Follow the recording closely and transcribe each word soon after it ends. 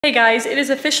Hey guys, it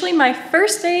is officially my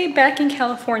first day back in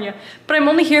California, but I'm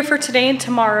only here for today and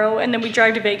tomorrow, and then we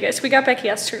drive to Vegas. We got back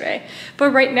yesterday, but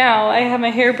right now I have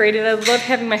my hair braided. I love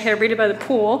having my hair braided by the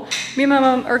pool. Me and my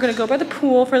mom are gonna go by the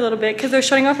pool for a little bit because they're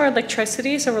shutting off our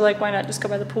electricity, so we're like, why not just go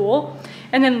by the pool?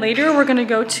 And then later we're gonna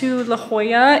go to La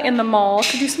Jolla in the mall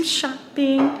to do some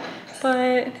shopping,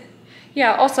 but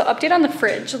yeah, also update on the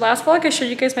fridge. Last vlog I showed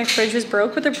you guys my fridge was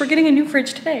broke, but we're getting a new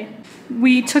fridge today.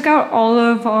 We took out all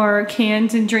of our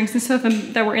cans and drinks and stuff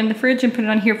that were in the fridge and put it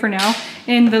on here for now.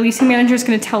 And the leasing manager is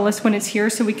gonna tell us when it's here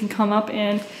so we can come up,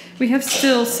 and we have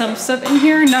still some stuff in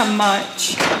here, not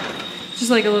much. Just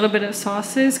like a little bit of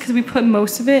sauces because we put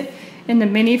most of it in the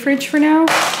mini fridge for now.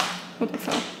 What the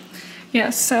fuck?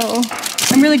 Yeah, so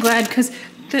I'm really glad because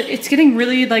it's getting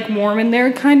really like warm in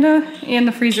there kinda, and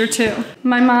the freezer too.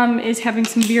 My mom is having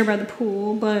some beer by the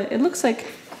pool, but it looks like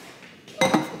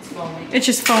it's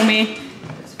just foamy.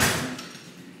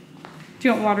 Do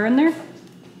you want water in there?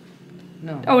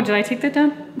 No. Oh, did I take that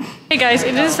down? Hey guys,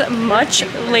 it is much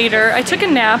later. I took a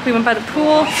nap, we went by the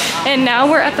pool, and now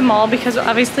we're at the mall because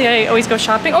obviously I always go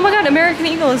shopping. Oh my god, American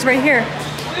Eagle is right here.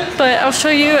 But I'll show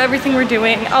you everything we're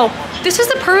doing. Oh, this is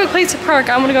the perfect place to park.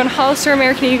 I'm gonna go to Hollister,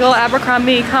 American Eagle,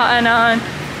 Abercrombie, Cotton On,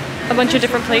 a bunch of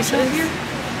different places.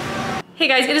 Hey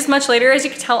guys, it is much later. As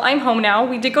you can tell, I'm home now.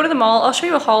 We did go to the mall. I'll show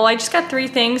you a haul. I just got 3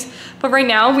 things, but right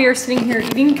now we are sitting here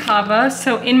eating kava.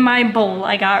 So in my bowl,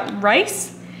 I got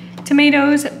rice,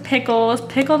 tomatoes, pickles,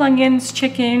 pickled onions,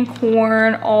 chicken,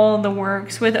 corn, all the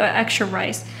works with extra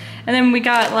rice. And then we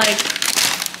got like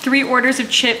 3 orders of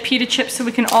pita chips so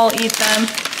we can all eat them.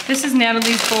 This is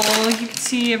Natalie's bowl. You can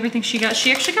see everything she got.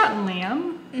 She actually got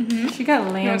lamb. She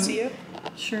got lamb. You want to see it?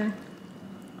 Sure.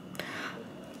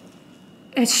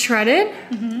 It's shredded?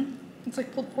 It's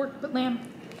like pulled pork but lamb.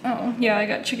 Oh, yeah, I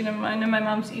got chicken in mine, and my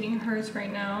mom's eating hers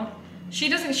right now. She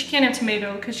can't have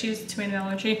tomato because she has a tomato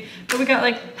allergy. But we got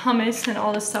like hummus and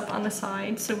all this stuff on the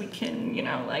side so we can, you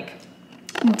know, like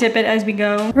dip it as we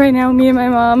go. Right now, me and my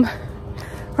mom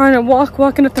are on a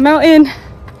walking up the mountain.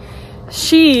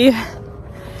 She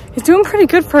is doing pretty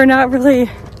good for not really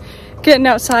getting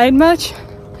outside much,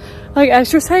 like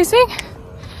exercising.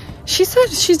 She said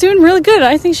she's doing really good.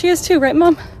 I think she is too, right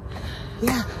Mom?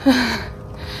 Yeah.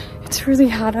 It's really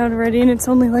hot out already and it's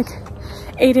only like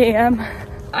 8 a.m.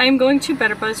 I'm going to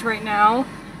Better Buzz right now.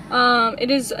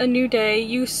 It is a new day.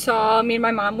 You saw me and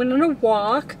my mom went on a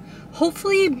walk.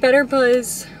 Hopefully Better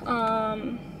Buzz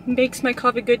makes my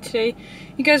coffee good today.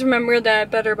 You guys remember that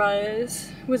Better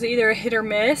Buzz was either a hit or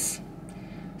miss.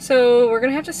 So we're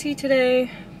gonna have to see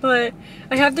today. But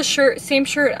I have the same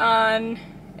shirt on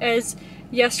as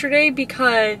yesterday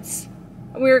because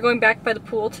we were going back by the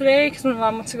pool today because my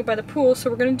mom wants to go by the pool, so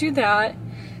we're gonna do that.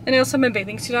 And I also have my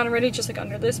bathing suit on already, just like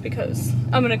under this, because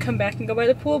I'm gonna come back and go by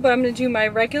the pool, but I'm gonna do my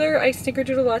regular iced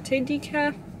snickerdoodle latte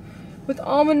decaf with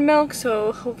almond milk,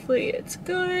 so hopefully it's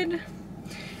good.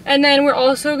 And then we're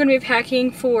also gonna be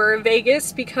packing for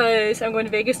Vegas because I'm going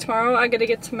to Vegas tomorrow. I gotta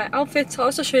get to my outfits. I'll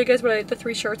also show you guys the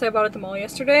 3 shirts I bought at the mall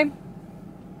yesterday.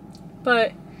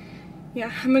 But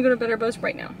yeah, I'm gonna go to Better Buzz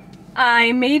right now.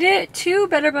 I made it to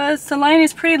Better Buzz. The line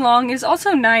is pretty long. It's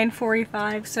also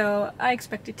 9:45, so I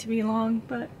expect it to be long,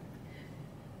 but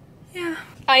yeah.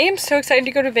 I am so excited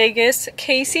to go to Vegas.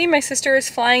 Casey, my sister, is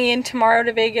flying in tomorrow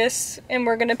to Vegas, and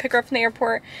we're gonna pick her up from the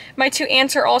airport. My 2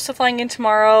 aunts are also flying in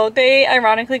tomorrow. They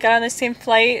ironically got on the same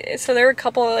flight, so they were a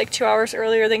couple of like 2 hours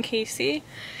earlier than Casey.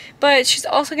 But she's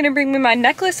also gonna bring me my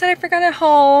necklace that I forgot at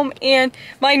home, and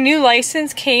my new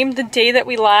license came the day that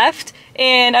we left,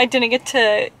 and I didn't get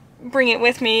to bring it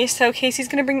with me, so Casey's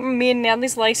gonna bring me and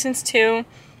Natalie's license too.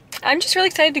 I'm just really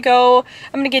excited to go.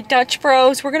 I'm gonna get Dutch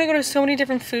Bros. We're gonna go to so many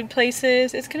different food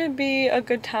places. It's gonna be a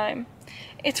good time.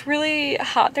 It's really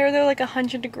hot there though, like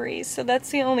 100 degrees, so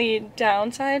that's the only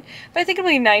downside. But I think it'll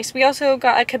be nice. We also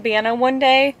got a cabana one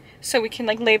day, so we can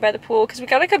like lay by the pool, because we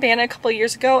got a cabana a couple of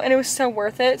years ago and it was so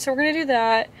worth it. So we're gonna do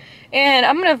that. And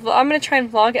I'm gonna try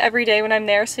and vlog every day when I'm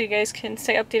there so you guys can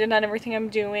stay updated on everything I'm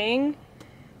doing.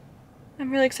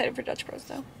 I'm really excited for Dutch Bros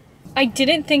though. I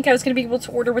didn't think I was going to be able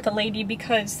to order with a lady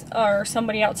or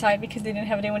somebody outside because they didn't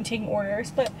have anyone taking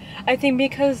orders, but I think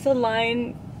because the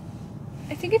line,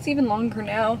 I think it's even longer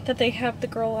now that they have the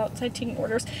girl outside taking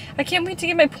orders. I can't wait to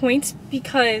get my points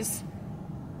because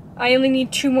I only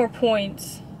need 2 more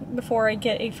points before I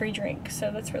get a free drink, so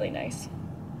that's really nice.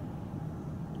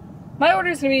 My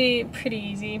order is going to be pretty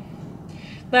easy.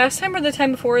 Last time or the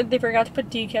time before they forgot to put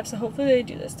decaf, so hopefully they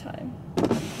do this time.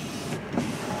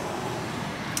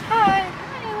 Hi,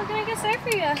 what can I get served for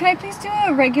you? Can I please do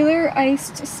a regular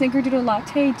iced snickerdoodle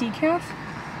latte decaf?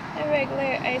 A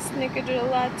regular iced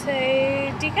snickerdoodle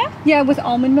latte decaf? Yeah, with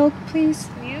almond milk, please.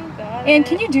 You got And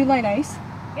can you do light ice?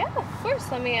 Yeah, of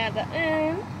course. Let me add that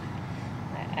in.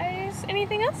 Ice.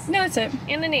 Anything else? No, that's it.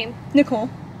 And the name. Nicole.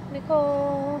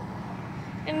 Nicole.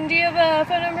 And do you have a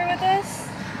phone number with us?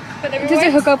 Does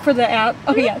it hook up for the app?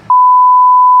 Okay, yeah.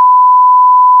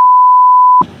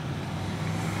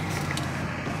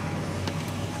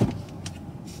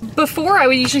 Before I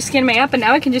would usually scan my app, but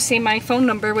now I can just say my phone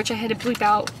number, which I had to bleep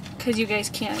out because you guys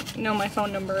can't know my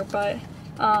phone number, but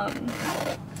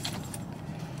I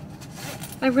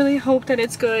really hope that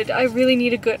it's good. I really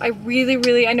need a good, I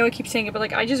know I keep saying it, but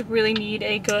like I just really need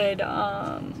a good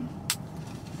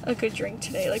drink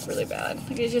today, like really bad.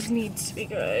 Like it just needs to be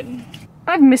good.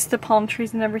 I've missed the palm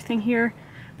trees and everything here.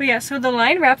 But yeah, so the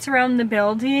line wraps around the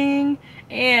building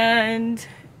and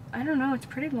I don't know, it's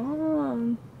pretty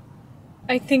long.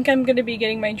 I think I'm gonna be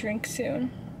getting my drink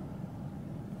soon.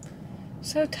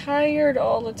 So tired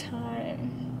all the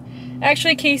time.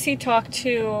 Actually, Casey talked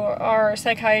to our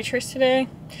psychiatrist today.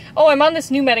 Oh, I'm on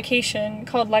this new medication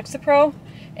called Lexapro,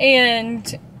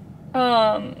 and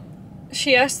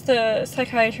she asked the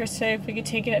psychiatrist today if we could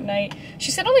take it at night.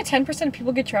 She said only 10% of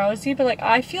people get drowsy, but like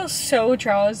I feel so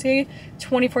drowsy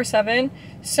 24/7.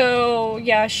 So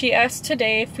yeah, she asked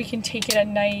today if we can take it at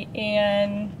night,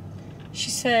 and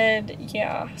she said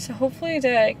yeah. So hopefully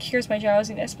that cures my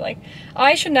drowsiness, but like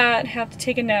I should not have to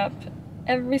take a nap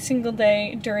every single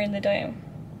day during the day.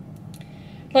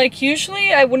 Like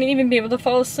usually I wouldn't even be able to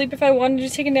fall asleep if I wanted to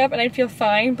take a nap and I'd feel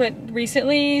fine, but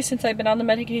recently since I've been on the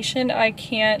medication I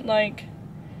can't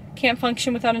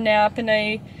function without a nap. And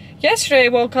yesterday I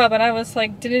woke up and I was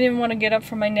like didn't even want to get up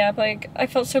from my nap. Like I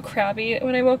felt so crabby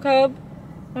when I woke up.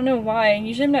 I don't know why.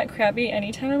 Usually I'm not crabby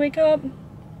anytime I wake up.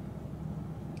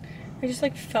 I just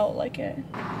like felt like it.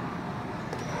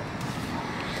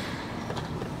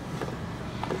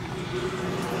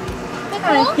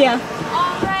 Nicole? Yeah.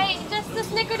 Alright, just the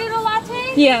snickerdoodle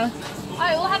latte? Yeah.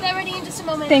 Alright, we'll have that ready in just a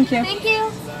moment. Thank you. Thank you.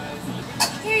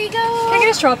 Here you go. Can I get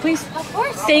a straw, please? Of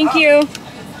course. Thank you.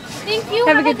 Thank you.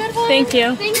 Have Have a a good- good one. thank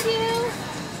you. Thank you.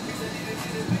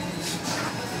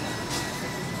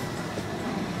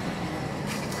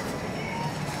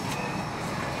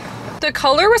 The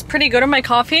color was pretty good on my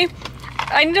coffee.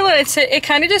 I need to let it sit. It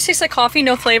kind of just tastes like coffee,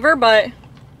 no flavor, but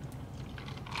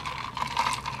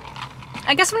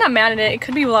I guess I'm not mad at it. It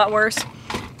could be a lot worse.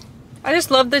 I just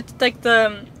love the,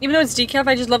 even though it's decaf,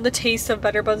 I just love the taste of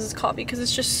Better Buzz's coffee because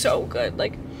it's just so good.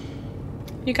 Like,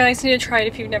 you guys need to try it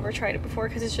if you've never tried it before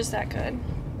because it's just that good.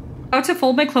 About to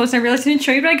fold my clothes and I realized I didn't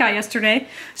show you what I got yesterday.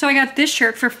 So I got this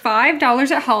shirt for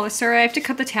 $5 at Hollister. I have to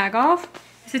cut the tag off.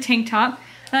 It's a tank top.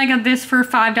 And I got this for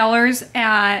 $5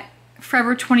 at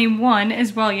Forever 21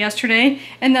 as well yesterday.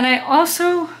 And then I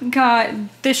also got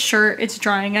this shirt. It's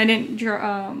drying. I didn't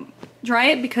dry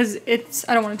it because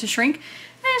I don't want it to shrink.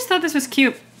 I just thought this was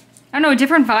cute. I don't know, a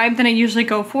different vibe than I usually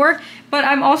go for. But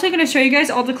I'm also going to show you guys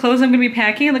all the clothes I'm going to be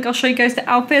packing. Like I'll show you guys the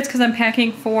outfits because I'm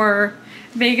packing for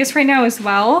Vegas right now as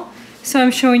well. So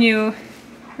I'm showing you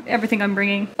everything I'm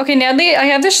bringing. Okay, Natalie, I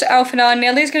have this outfit on.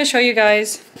 Natalie's going to show you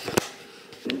guys.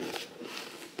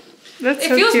 That's It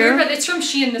so feels cute. weird, but it's from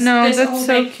Shein. This No, this that's whole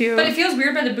so thing. cute. But it feels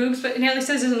weird by the boobs, but Natalie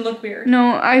says it doesn't look weird.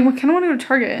 No, I kind of want to go to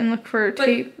Target and look for But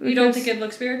tape. you don't think it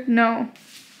looks weird? No.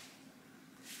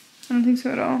 I don't think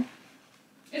so at all.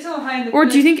 It's all high in the Or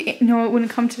do you think... No, it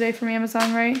wouldn't come today from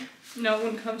Amazon, right? No, it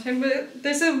wouldn't come to him, but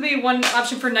this would be one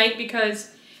option for night because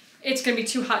it's going to be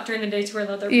too hot during the day to wear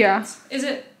leather pants. Yeah. Is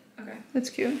it? Okay. That's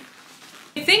cute.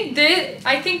 I think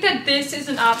that this is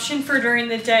an option for during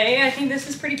the day. I think this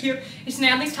is pretty cute. It's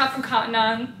Natalie's top from Cotton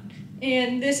On.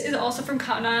 And this is also from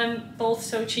Cotton On. Both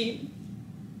so cheap.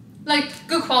 Like,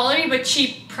 good quality, but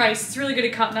cheap price. It's really good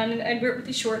at Cotton On, and I'd wear it with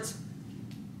these shorts.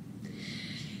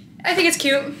 I think it's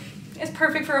cute. It's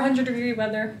perfect for 100-degree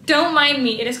weather. Don't mind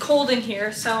me. It is cold in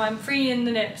here, so I'm free in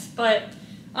the nips. But,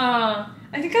 I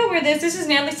think I'll wear this. This is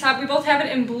Natalie's top. We both have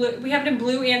it in blue. We have it in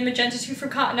blue and magenta too from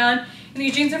Cotton On. And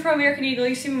these jeans are from American Eagle.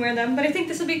 You see me wear them. But I think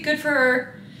this will be good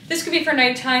for... This could be for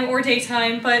nighttime or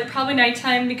daytime, but probably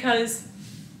nighttime because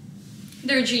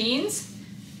they're jeans.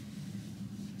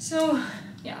 So,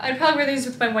 yeah, I'd probably wear these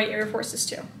with my white Air Forces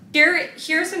too.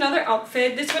 Here's another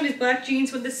outfit. This one is black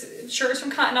jeans with this shirt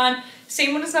from Cotton On.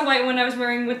 Same one as the white one I was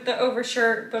wearing with the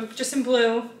overshirt, but just in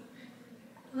blue.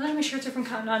 A lot of my shirts are from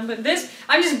Cotton On, but this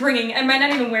I'm just bringing. I might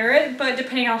not even wear it, but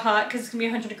depending how hot, because it's gonna be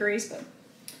 100 degrees, but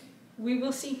we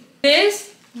will see.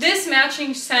 This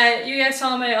matching set you guys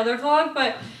saw in my other vlog,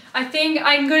 but I think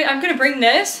I'm gonna bring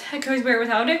this. I could always wear it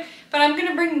without it, but I'm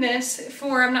gonna bring this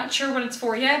for, I'm not sure what it's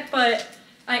for yet, but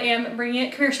I am bringing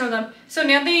it. Come here, show them. So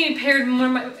Natalie paired one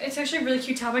of my, it's actually a really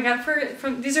cute top. I got it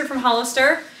from these are from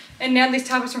Hollister, and Natalie's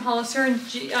top is from Hollister, and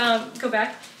go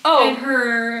back. Oh. And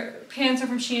her pants are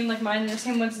from Shein, like mine, the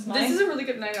same ones as mine. This is a really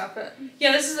good night outfit.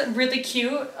 Yeah, this is really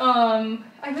cute. I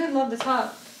really love the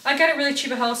top. I got it really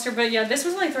cheap at Hollister, but yeah, this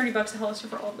was only 30 bucks at Hollister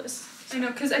for all this. I know,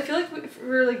 because I feel like if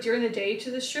we're like during the day to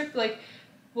the strip, like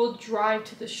we'll drive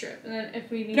to the strip, and then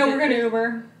if we need we're gonna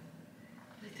Uber.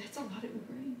 Like that's a lot of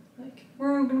Ubering. Like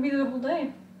we're gonna be there the whole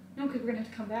day. No, because we're gonna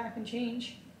have to come back and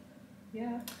change.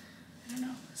 Yeah. I don't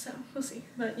know. So we'll see.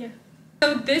 But yeah.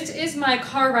 So this is my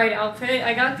car ride outfit.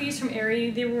 I got these from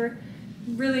Aerie. They were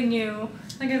really new.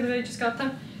 Like I literally just got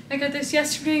them. I got this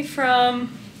yesterday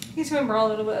from, you can remember all a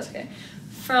little bit, that's okay.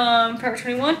 From Forever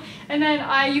 21. And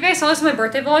then you guys saw this in my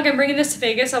birthday vlog. I'm bringing this to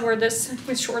Vegas. I'll wear this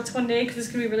with shorts one day because it's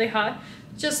gonna be really hot.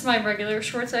 Just my regular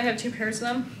shorts. I have 2 pairs of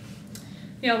them.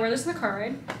 Yeah, I'll wear this in the car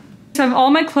ride. So I have all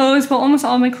my clothes, well almost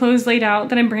all my clothes laid out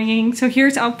that I'm bringing. So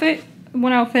here's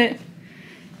one outfit.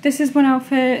 This is one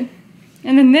outfit.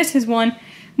 And then this is one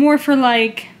more for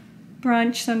like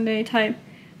brunch, Sunday type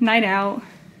night out.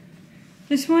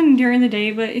 This one during the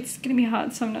day, but it's gonna be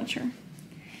hot, so I'm not sure.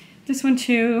 This one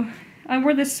too. I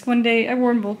wore this one day. I've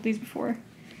worn both of these before.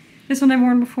 This one I've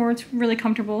worn before. It's really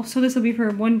comfortable. So this will be for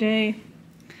one day.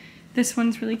 This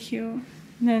one's really cute.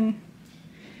 And then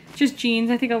just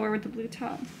jeans. I think I'll wear with the blue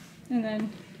top. And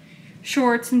then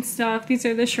shorts and stuff. These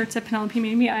are the shirts that Penelope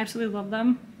made me. I absolutely love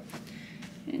them.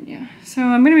 And yeah, so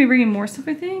I'm gonna be bringing more stuff,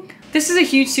 I think. This is a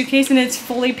huge suitcase and it's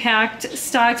fully packed,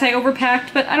 stocked. I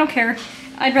overpacked, but I don't care.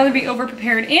 I'd rather be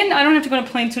over-prepared, and I don't have to go on a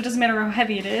plane, so it doesn't matter how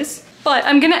heavy it is. But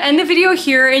I'm gonna end the video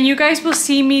here, and you guys will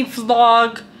see me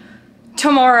vlog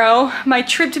tomorrow. My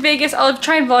trip to Vegas, I'll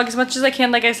try and vlog as much as I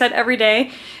can, like I said, every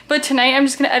day. But tonight, I'm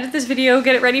just gonna edit this video,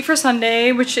 get it ready for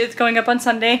Sunday, which is going up on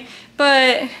Sunday.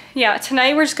 But yeah,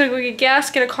 tonight we're just gonna go get gas,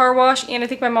 get a car wash, and I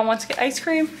think my mom wants to get ice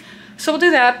cream. So we'll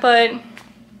do that, but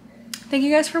thank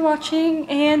you guys for watching,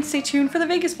 and stay tuned for the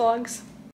Vegas vlogs.